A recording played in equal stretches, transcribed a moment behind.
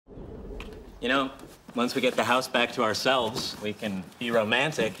You know, once we get the house back to ourselves, we can be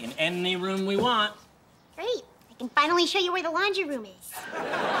romantic in any room we want. Great. I can finally show you where the laundry room is.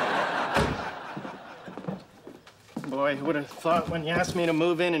 Boy, who would have thought when you asked me to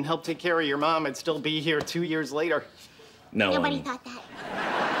move in and help take care of your mom, I'd still be here 2 years later. No Nobody one... thought that.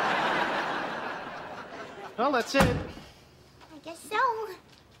 Well, that's it. I guess so.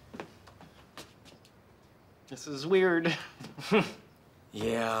 This is weird.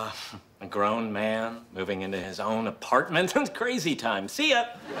 Yeah, a grown man moving into his own apartment. Crazy time. See ya.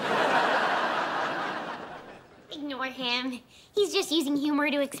 Ignore him. He's just using humor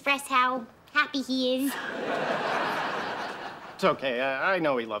to express how happy he is. It's okay. I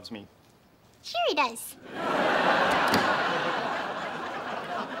know he loves me. Sure he does.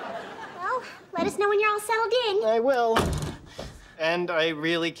 Well, let us know when you're all settled in. I will. And I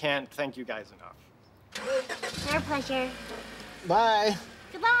really can't thank you guys enough. Our pleasure. Bye.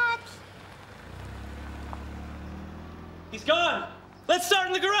 Good luck. He's gone. Let's start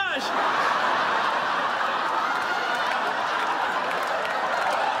in the garage.